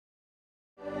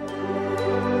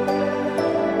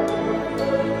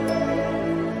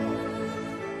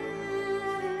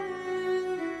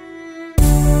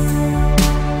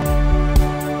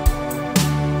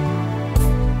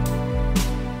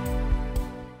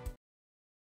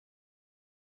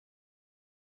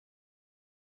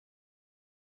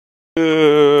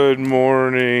Good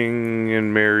morning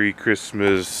and Merry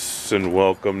Christmas and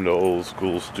welcome to Old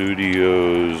School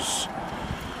Studios.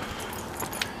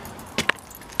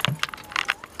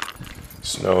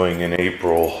 Snowing in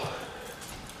April.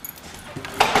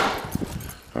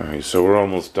 Alright, so we're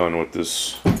almost done with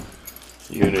this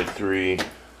Unit 3.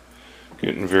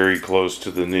 Getting very close to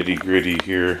the nitty-gritty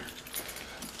here.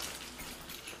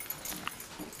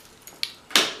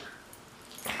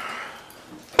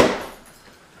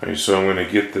 Alright, so I'm going to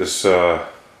get this, I'm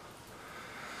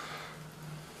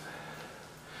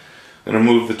going to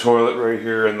move the toilet right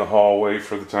here in the hallway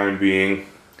for the time being.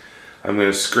 I'm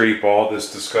going to scrape all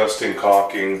this disgusting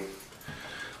caulking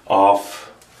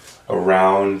off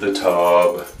around the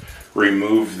tub,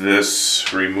 remove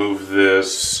this, remove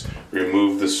this,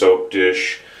 remove the soap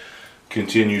dish,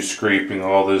 continue scraping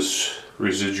all this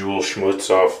residual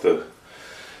schmutz off the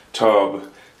tub,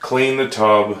 clean the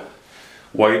tub,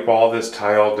 wipe all this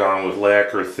tile down with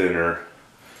lacquer thinner,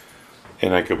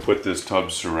 and I could put this tub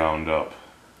surround up.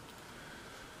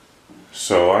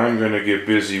 So I'm going to get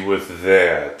busy with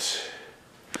that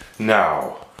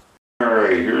now.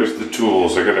 Alright, here's the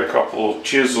tools. I got a couple of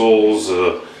chisels,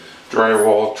 a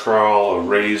drywall trowel, a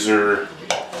razor,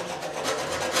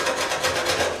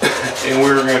 and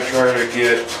we're going to try to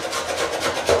get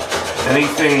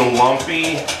anything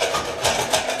lumpy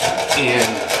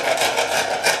and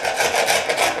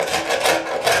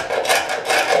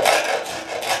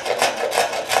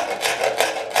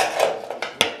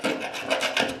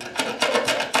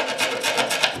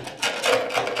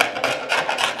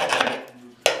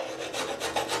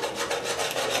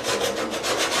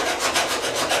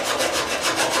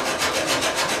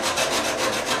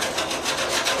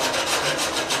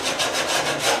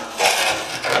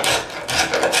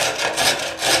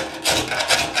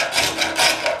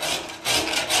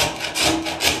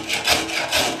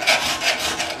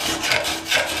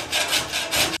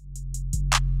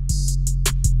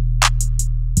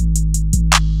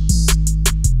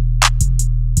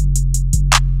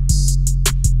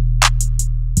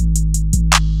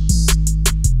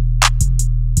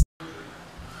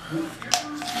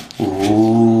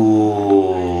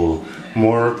ooh,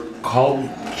 more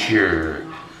culture,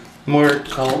 more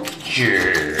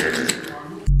culture.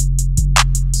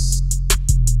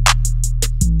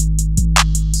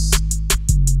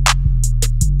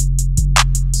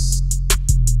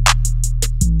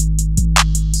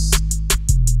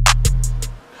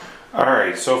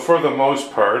 Alright, so for the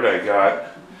most part I got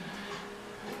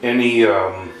any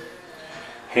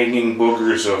hanging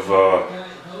boogers of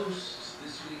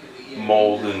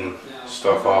mold and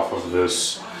stuff off of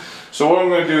this. So what I'm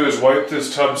going to do is wipe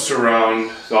this tub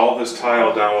surround, all this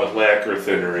tile down with lacquer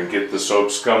thinner and get the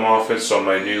soap scum off it so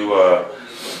my new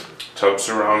tub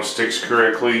surround sticks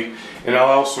correctly. And I'll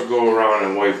also go around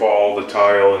and wipe all the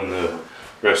tile in the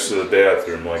rest of the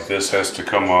bathroom. Like this has to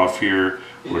come off here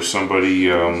where somebody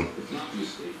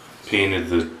painted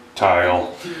the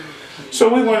tile.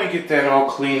 So we want to get that all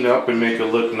cleaned up and make it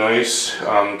look nice.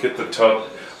 Get the tub,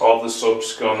 all the soap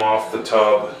scum off the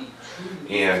tub,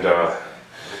 and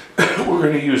we're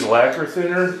going to use lacquer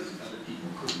thinner,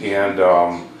 and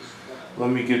let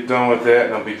me get done with that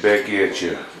and I'll be back at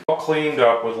you. All cleaned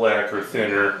up with lacquer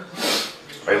thinner.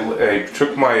 I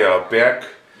took my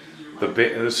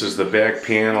this is the back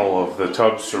panel of the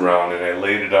tub surround, and I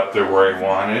laid it up there where I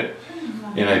want it,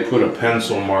 and I put a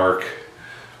pencil mark,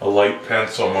 a light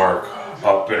pencil mark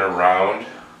up and around.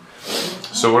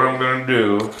 So what I'm going to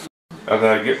do, I'm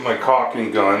going to get my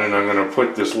caulking gun and I'm going to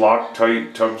put this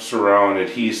Loctite tub surround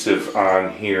adhesive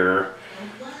on here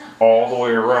all the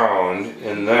way around,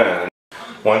 and then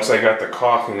once I got the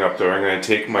caulking up there, I'm going to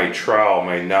take my trowel,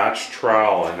 my notch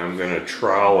trowel, and I'm going to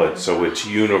trowel it so it's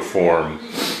uniform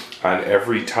on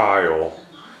every tile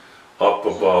up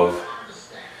above,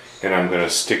 and I'm going to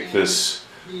stick this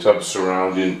tub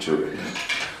surround into it.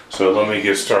 So let me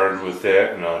get started with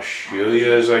that and I'll show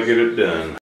you as I get it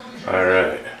done.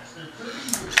 Alright.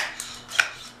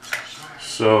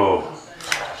 So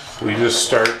we just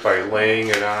start by laying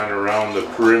it on around the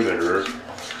perimeter,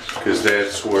 because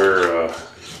that's where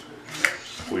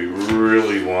we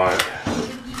really want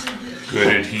good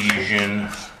adhesion.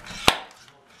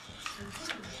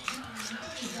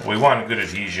 We want good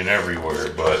adhesion everywhere,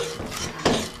 but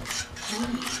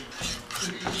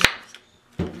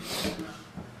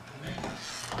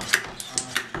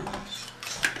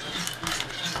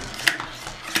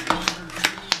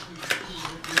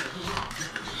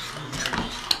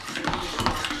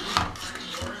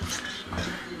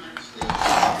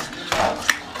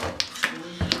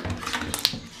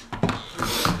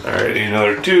Alright,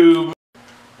 another tube.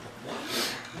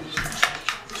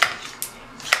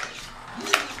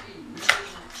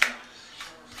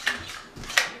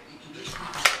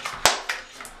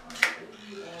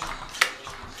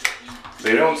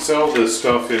 sell this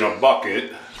stuff in a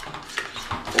bucket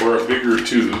or a bigger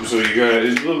tube. So you got,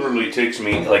 it literally takes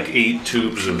me like 8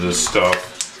 tubes of this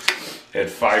stuff at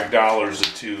 $5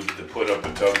 a tube to put up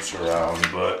a tub surround,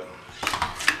 but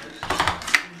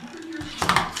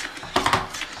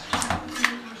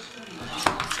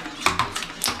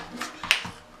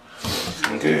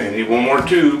okay, I need one more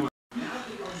tube.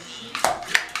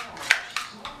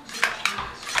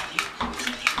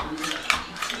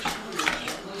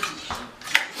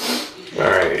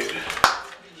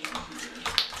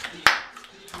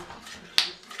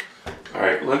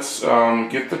 Alright, let's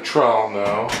get the trowel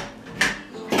now.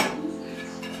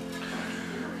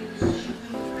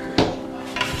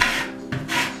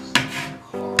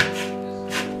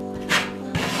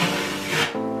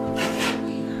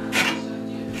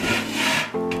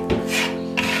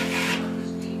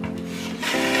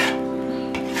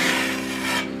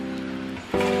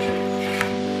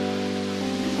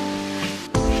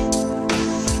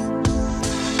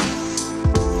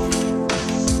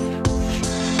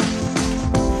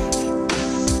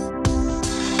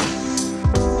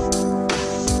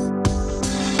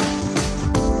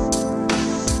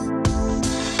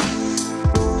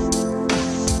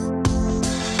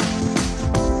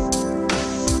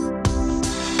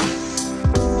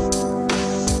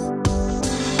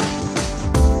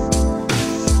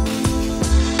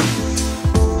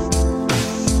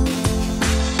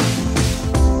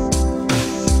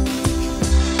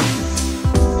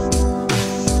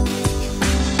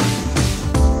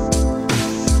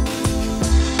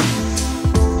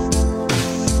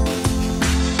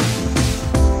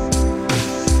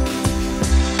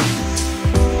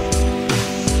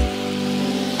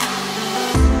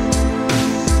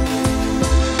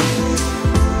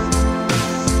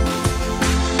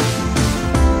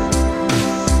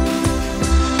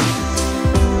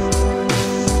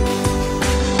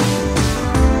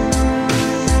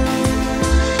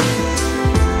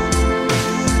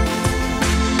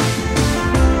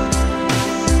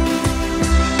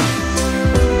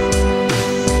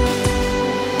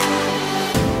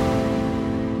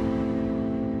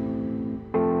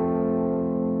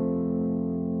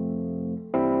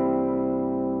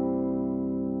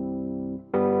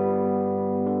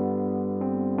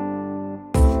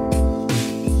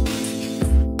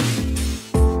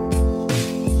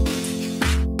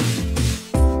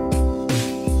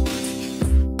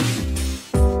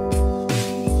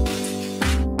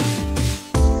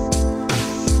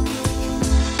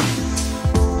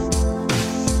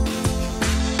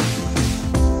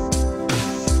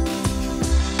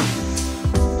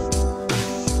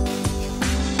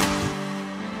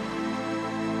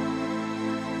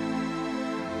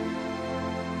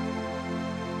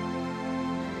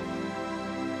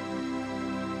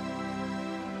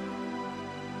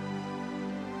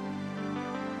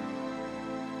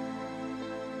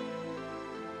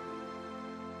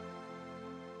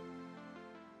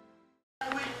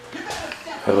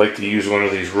 I like to use one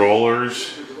of these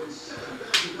rollers.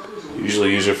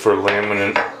 Usually use it for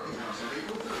laminate.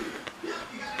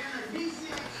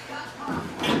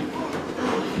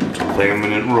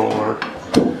 Laminate roller.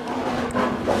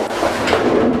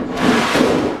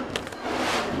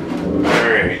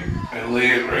 Alright, I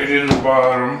lay it right in the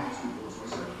bottom.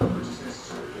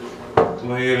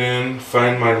 Lay it in,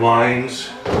 find my lines.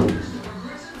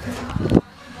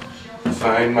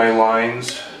 Find my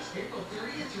lines.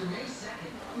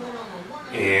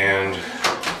 And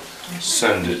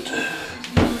send it.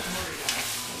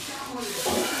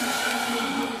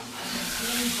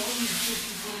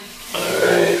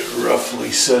 Alright,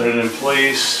 roughly set it in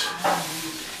place.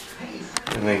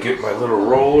 And then get my little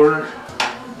roller.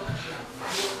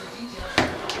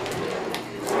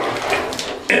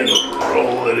 And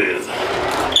roll it in.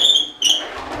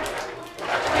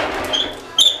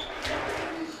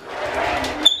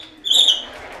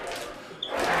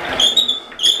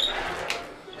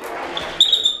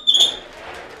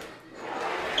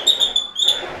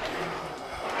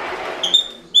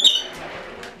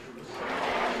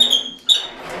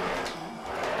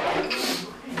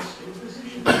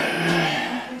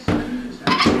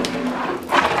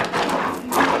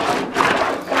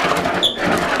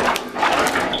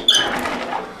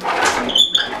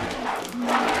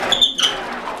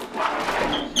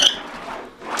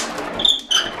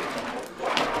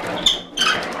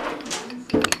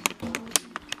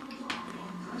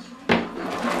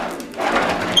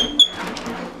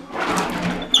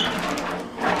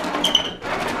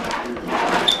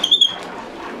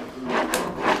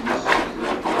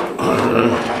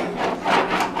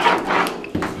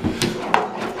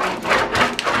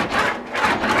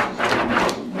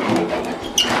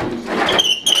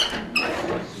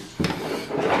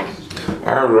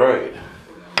 All right,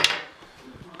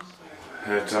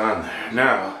 that's on there.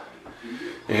 Now,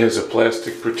 it has a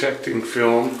plastic protecting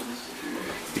film.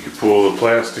 You can pull the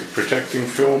plastic protecting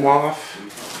film off.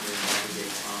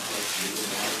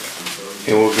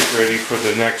 And we'll get ready for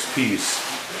the next piece.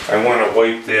 I want to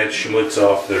wipe that schmutz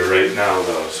off there right now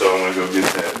though, so I'm going to go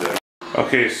get that done.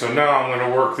 Okay, so now I'm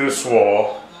going to work this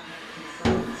wall.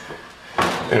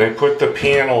 And I put the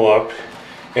panel up,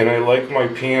 and I like my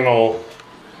panel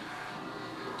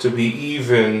to be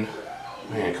even,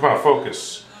 man, come on,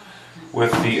 focus,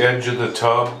 with the edge of the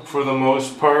tub for the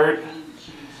most part.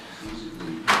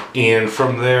 And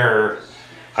from there,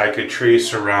 I could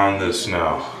trace around this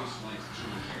now.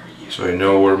 So I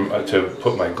know where to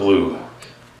put my glue.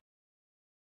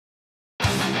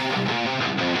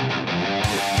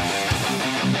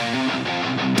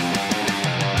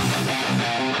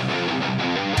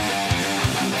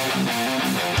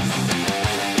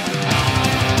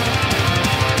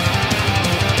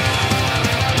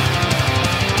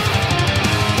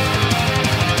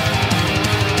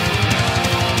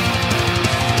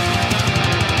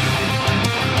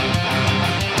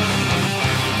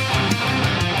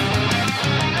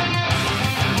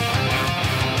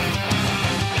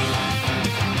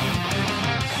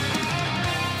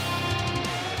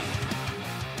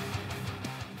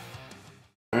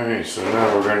 Alright, so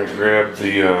now we're going to grab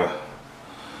the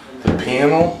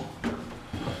panel,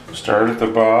 start at the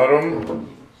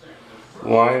bottom,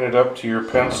 line it up to your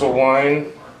pencil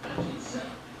line,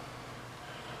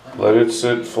 let it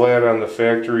sit flat on the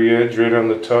factory edge right on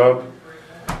the tub,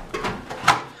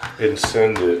 and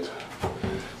send it.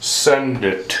 Send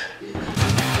it.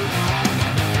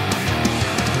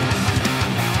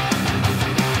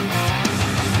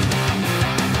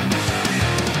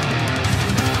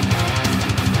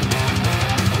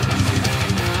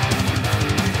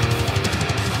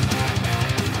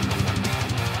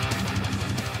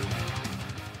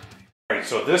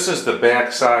 So this is the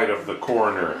back side of the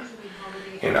corner,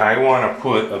 and I want to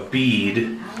put a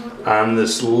bead on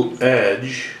this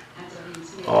edge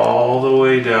all the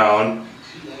way down,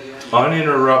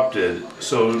 uninterrupted,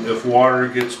 so if water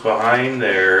gets behind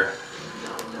there,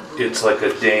 it's like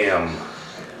a dam.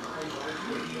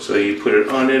 So you put an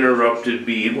uninterrupted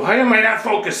bead. Why am I not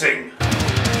focusing?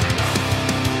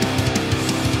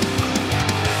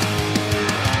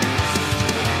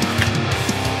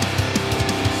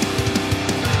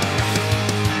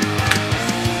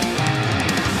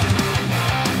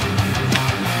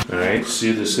 Alright,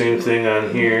 see the same thing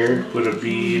on here. Put a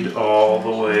bead all the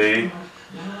way,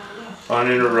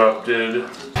 uninterrupted.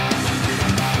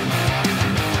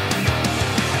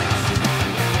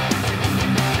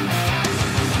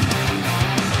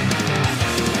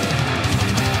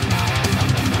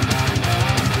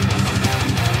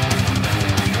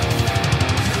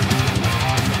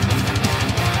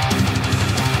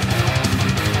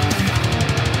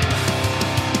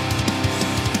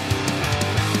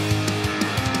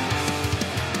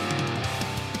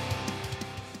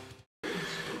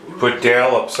 Put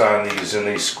dollops on these and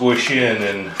they squish in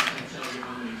and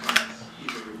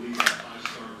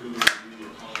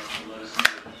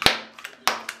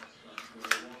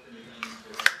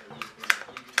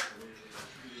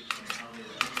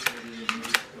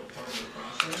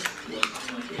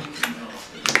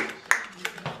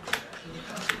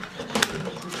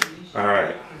all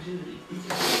right.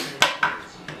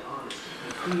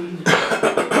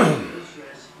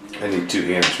 I need 2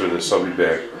 hands for this, I'll be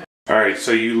back. Alright,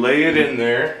 so you lay it in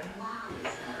there,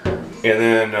 and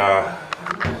then I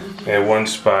have one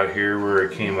spot here where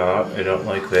it came out. I don't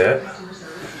like that.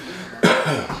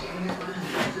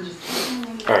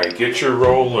 Alright, get your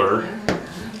roller,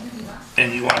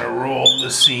 and you want to roll the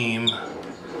seam.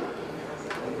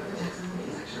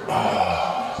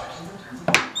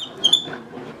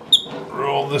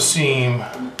 Roll the seam.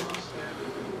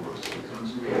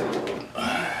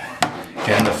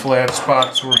 And the flat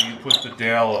spots where you put the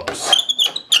dollops.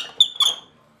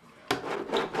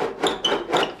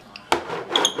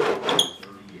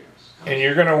 And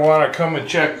you're going to want to come and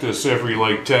check this every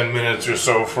like 10 minutes or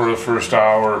so for the first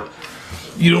hour.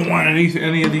 You don't want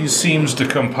any of these seams to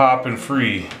come popping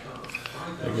free.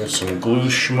 I got some glue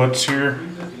schmutz here.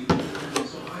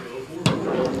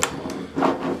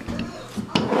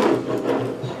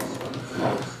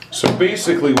 So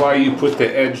basically why you put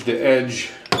the edge to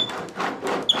edge,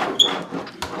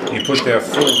 you put that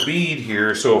full bead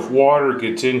here, so if water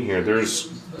gets in here, there's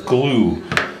glue.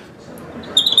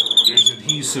 There's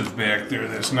adhesive back there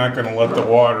that's not going to let the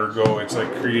water go. It's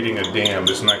like creating a dam.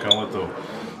 It's not going to let the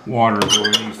water go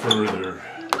any further.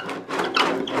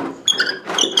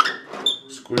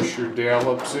 Squish your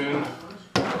dollops in.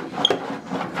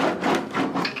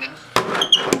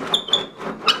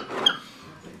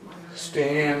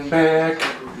 Stand back.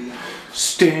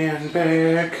 Stand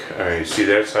back. Alright, see,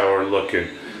 that's how we're looking.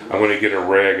 I'm going to get a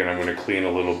rag and I'm going to clean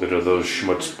a little bit of those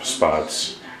schmutz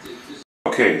spots.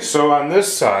 Okay, so on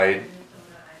this side,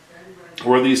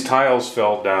 where these tiles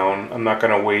fell down, I'm not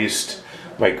going to waste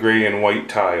my gray and white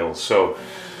tiles. So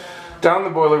down the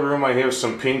boiler room I have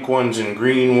some pink ones and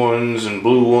green ones and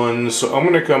blue ones. So I'm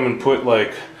going to come and put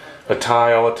like a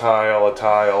tile, a tile, a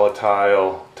tile, a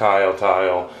tile, tile,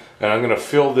 tile. And I'm going to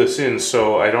fill this in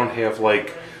so I don't have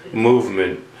like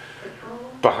movement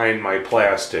behind my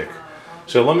plastic.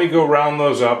 So let me go round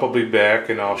those up. I'll be back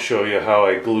and I'll show you how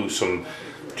I glue some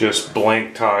just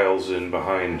blank tiles in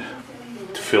behind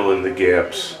to fill in the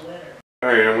gaps.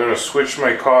 Alright, I'm going to switch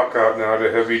my caulk out now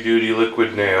to heavy duty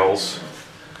liquid nails.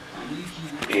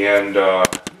 And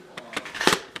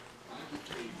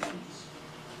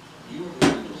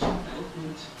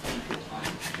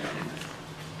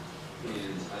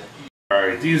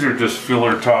alright, these are just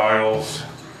filler tiles.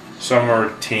 Some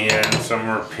are tan, some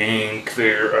are pink. I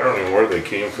don't know where they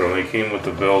came from. They came with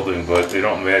the building, but they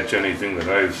don't match anything that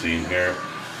I've seen here.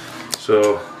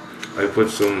 So I put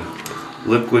some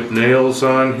liquid nails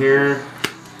on here.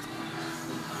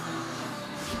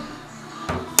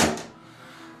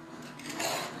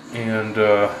 And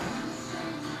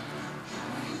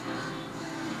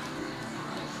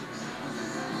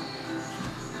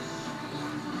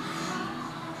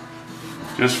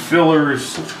just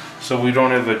fillers so we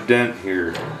don't have a dent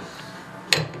here.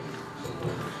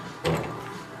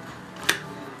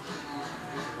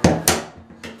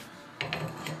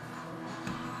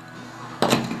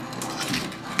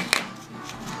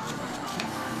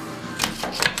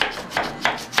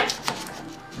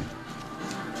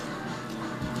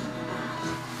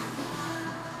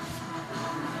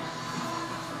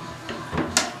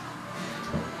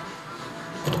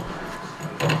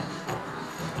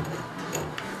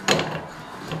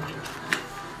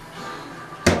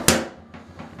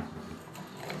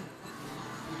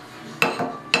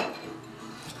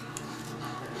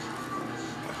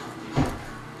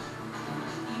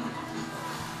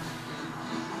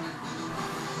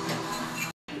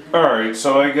 Alright,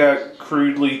 so I got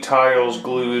crudely tiles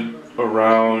glued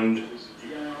around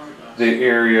the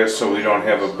area so we don't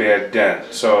have a bad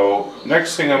dent. So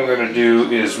next thing I'm going to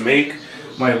do is make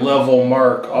my level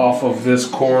mark off of this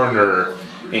corner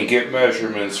and get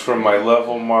measurements from my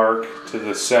level mark to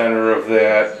the center of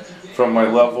that, from my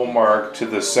level mark to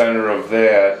the center of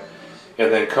that,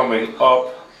 and then coming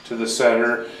up to the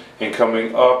center and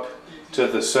coming up to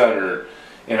the center.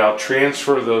 And I'll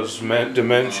transfer those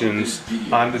dimensions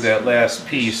onto that last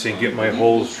piece and get my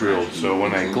holes drilled. So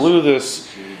when I glue this,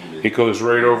 it goes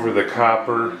right over the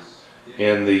copper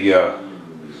and the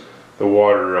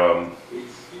water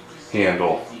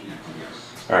handle.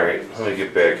 Alright, let me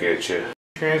get back at you.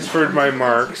 Transferred my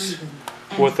marks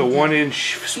with a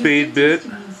 1-inch spade bit.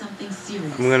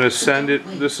 I'm going to send it,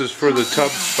 this is for the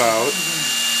tub spout.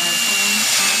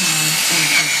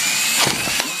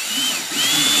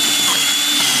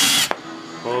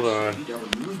 Hold on.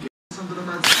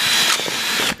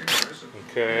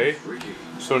 Okay,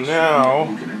 so now,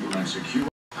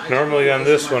 normally on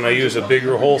this one I use a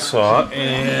bigger hole saw,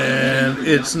 and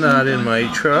it's not in my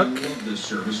truck.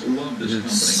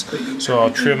 So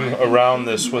I'll trim around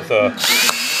this with a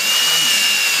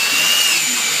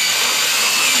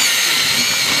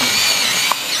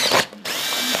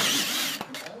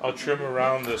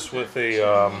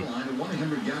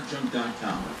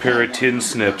pair of tin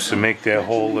snips to make that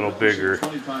hole a little bigger.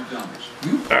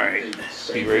 Alright,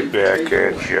 be right back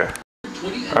at you.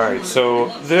 Alright, so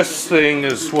this thing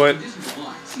is what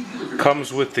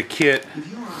comes with the kit,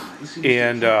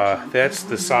 and that's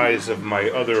the size of my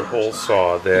other hole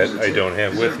saw that I don't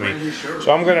have with me.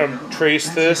 So I'm going to trace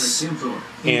this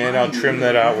and I'll trim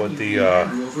that out with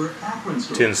the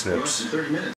tin snips.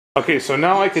 Okay, so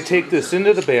now I could take this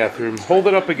into the bathroom, hold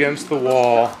it up against the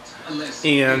wall,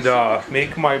 and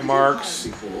make my marks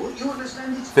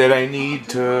that I need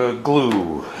to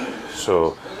glue.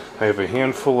 So I have a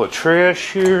handful of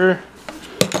trash here.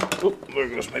 Oh, there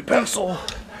goes my pencil.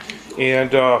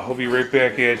 And I'll be right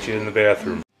back at you in the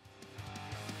bathroom.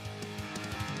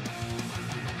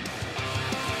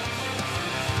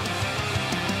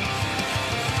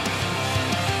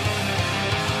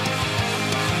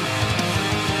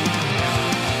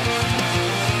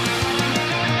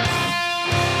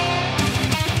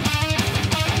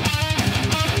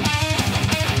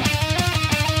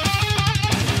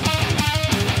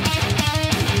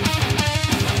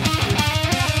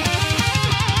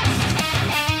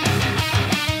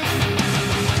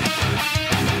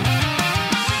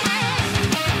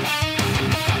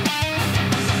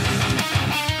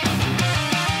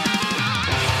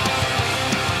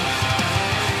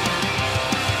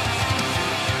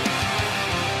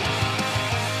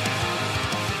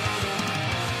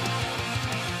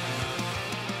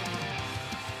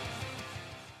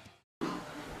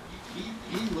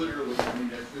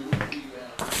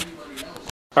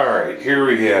 Alright, here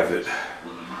we have it.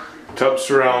 Tub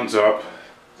surrounds up.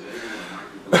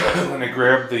 I'm going to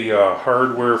grab the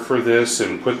hardware for this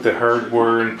and put the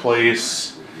hardware in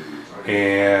place,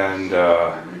 and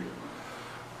we're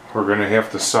going to have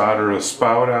to solder a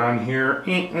spout on here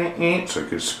so I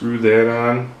can screw that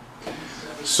on.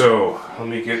 So let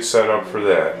me get set up for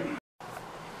that.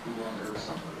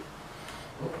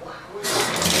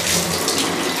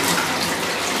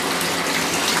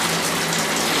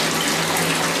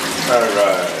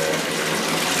 Alright.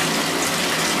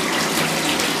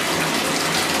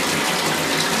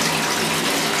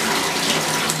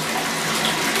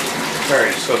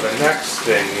 Alright, so the next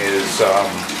thing is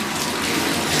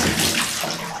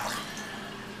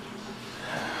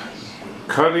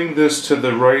cutting this to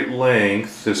the right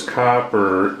length, this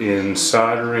copper, and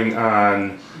soldering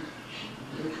on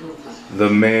the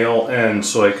male end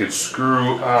so I could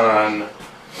screw on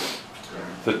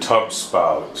the tub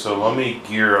spout. So let me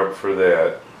gear up for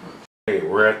that. Okay,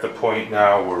 we're at the point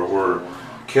now where we're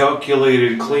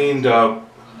calculated, cleaned up,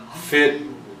 fit,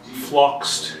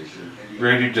 fluxed,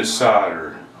 ready to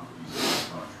solder.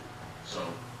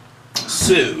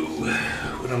 So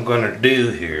what I'm going to do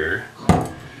here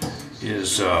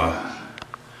is try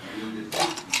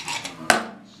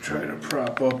to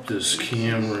prop up this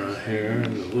camera here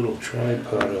and the little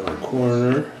tripod on the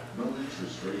corner,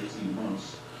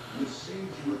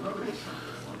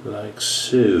 like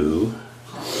so.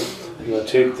 I'm going to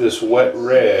take this wet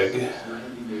rag and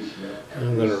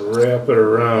I'm going to wrap it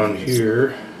around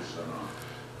here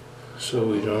so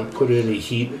we don't put any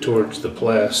heat towards the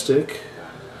plastic.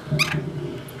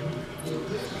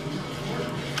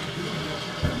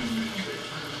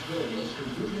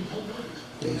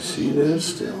 You see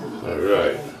this still?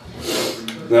 Alright.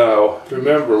 Now,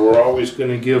 remember, we're always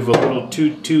going to give a little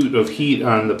toot of heat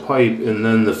on the pipe and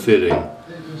then the fitting.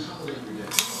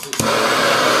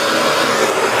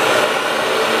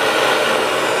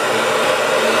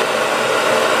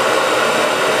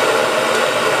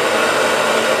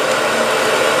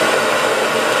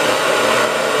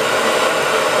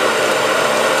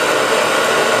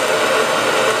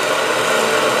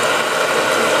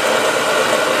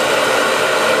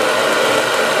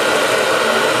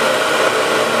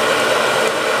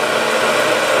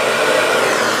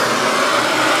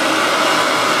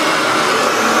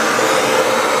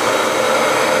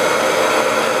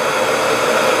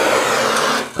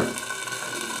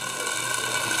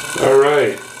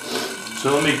 Alright,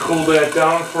 so let me cool that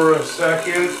down for a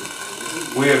second.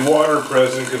 We had water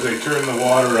present because I turned the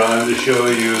water on to show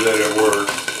you that it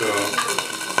worked, so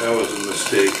that was a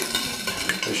mistake.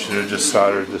 I should have just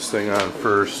soldered this thing on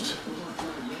first.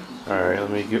 Alright,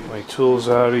 let me get my tools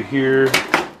out of here.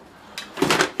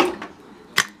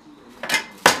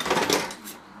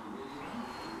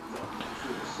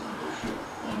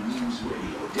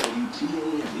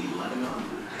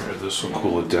 Here, this will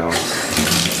cool it down.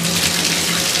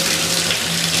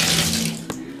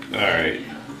 Alright,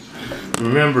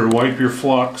 remember, wipe your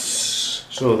flux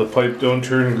so the pipe don't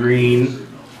turn green,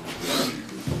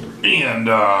 and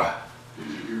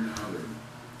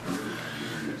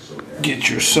get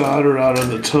your solder out of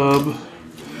the tub.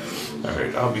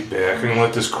 Alright, I'll be back. I'm going to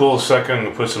let this cool a second. I'm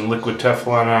going to put some liquid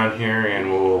Teflon on here and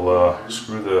we'll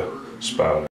screw the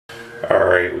spout.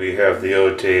 Alright, we have the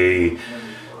Ote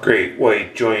Great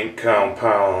White Joint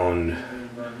Compound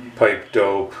Pipe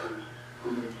Dope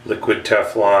liquid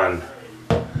Teflon.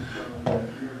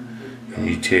 And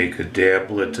you take a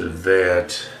dablet of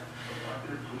that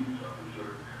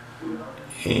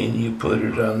and you put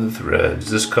it on the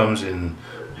threads. This comes in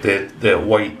that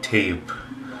white tape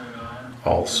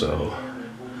also.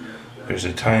 There's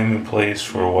a time and place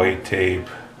for white tape.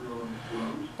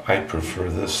 I prefer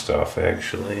this stuff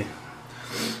actually.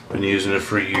 Been using it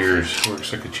for years.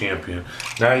 Works like a champion.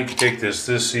 Now you can take this.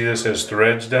 See, this has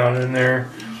threads down in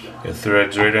there. It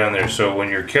threads right on there. So when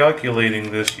you're calculating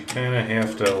this, you kind of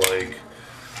have to like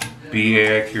be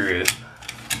accurate.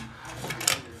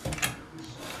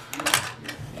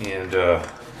 And I'm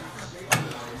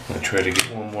gonna try to get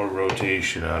one more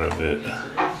rotation out of it.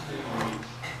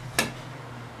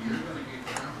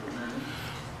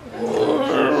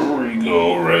 There we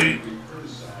go, right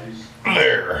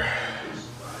there.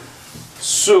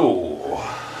 So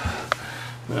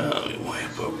now let me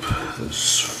wipe up this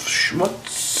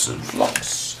schmutz and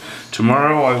flux.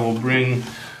 Tomorrow I will bring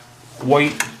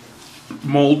white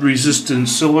mold resistant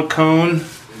silicone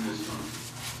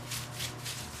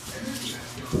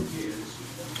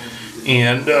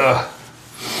and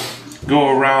go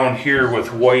around here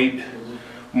with white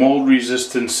mold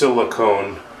resistant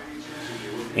silicone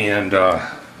and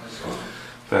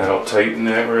That'll tighten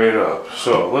that right up.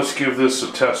 So let's give this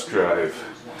a test drive.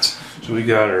 So we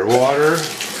got our water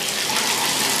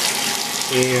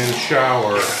and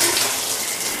shower.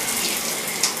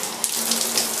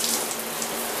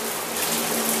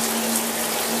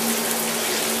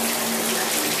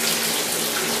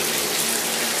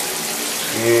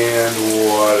 And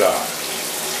voila.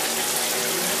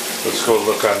 Let's go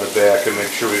look on the back and make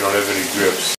sure we don't have any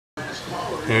drips.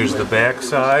 Here's the back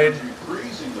side.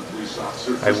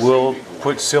 I will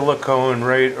put silicone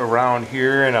right around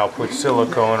here, and I'll put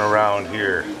silicone around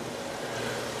here.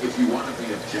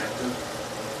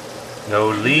 No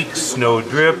leaks, no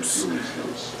drips.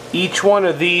 Each one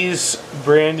of these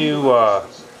brand new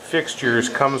fixtures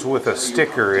comes with a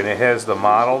sticker, and it has the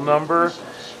model number.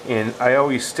 And I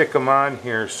always stick them on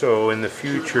here so in the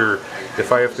future,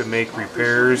 if I have to make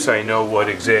repairs, I know what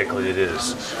exactly it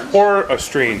is. Or a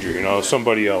stranger, you know,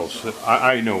 somebody else.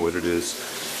 I know what it is.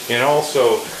 And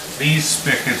also, these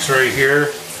spigots right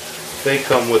here, they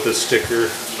come with a sticker.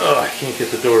 Oh, I can't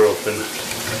get the door open.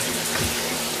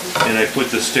 And I put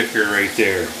the sticker right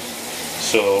there.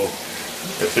 So,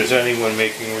 if there's anyone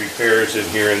making repairs in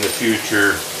here in the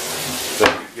future,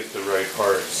 they can get the right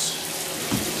parts.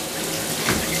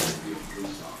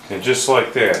 And just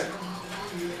like that,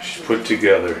 she's put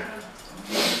together.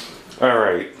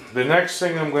 Alright, the next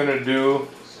thing I'm going to do,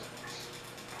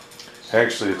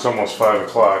 actually it's almost 5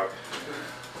 o'clock,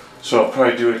 so I'll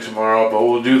probably do it tomorrow, but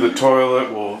we'll do the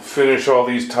toilet, we'll finish all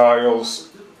these tiles,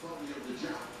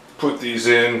 put these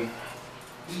in.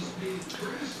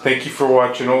 Thank you for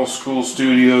watching Old School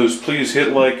Studios. Please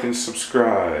hit like and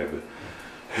subscribe.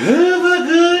 Have a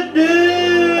good day.